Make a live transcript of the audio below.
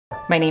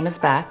My name is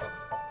Beth,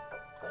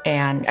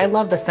 and I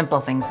love the simple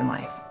things in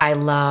life. I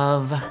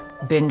love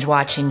binge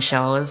watching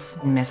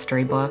shows,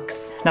 mystery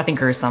books, nothing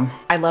gruesome.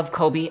 I love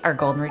Kobe, our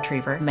golden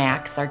retriever,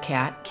 Max, our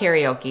cat,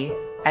 karaoke.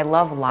 I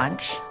love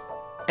lunch,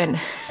 and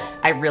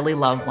I really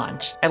love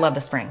lunch. I love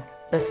the spring.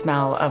 The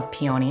smell of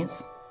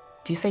peonies.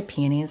 Do you say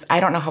peonies? I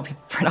don't know how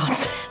people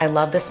pronounce it. I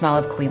love the smell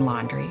of clean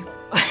laundry.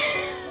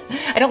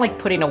 I don't like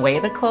putting away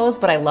the clothes,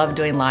 but I love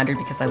doing laundry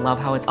because I love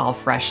how it's all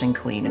fresh and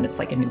clean and it's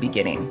like a new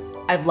beginning.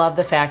 I love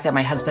the fact that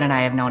my husband and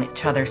I have known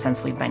each other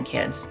since we've been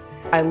kids.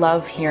 I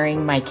love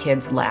hearing my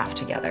kids laugh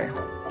together.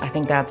 I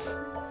think that's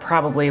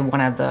probably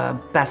one of the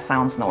best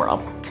sounds in the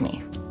world to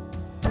me.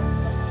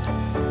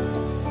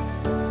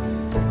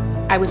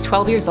 I was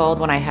 12 years old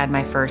when I had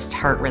my first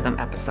heart rhythm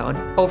episode.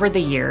 Over the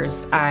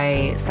years,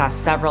 I saw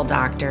several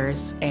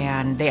doctors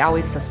and they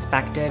always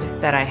suspected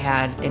that I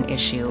had an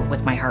issue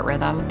with my heart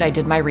rhythm. I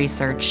did my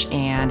research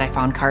and I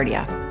found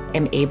Kardia.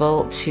 I'm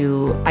able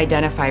to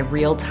identify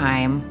real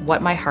time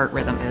what my heart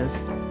rhythm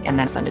is and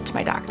then send it to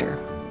my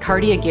doctor.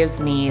 Kardia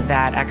gives me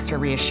that extra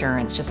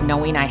reassurance, just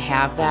knowing I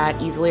have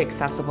that easily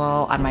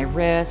accessible on my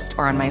wrist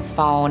or on my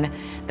phone,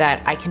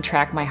 that I can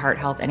track my heart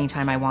health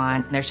anytime I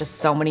want. There's just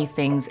so many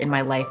things in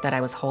my life that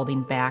I was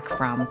holding back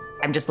from.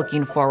 I'm just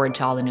looking forward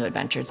to all the new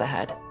adventures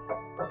ahead.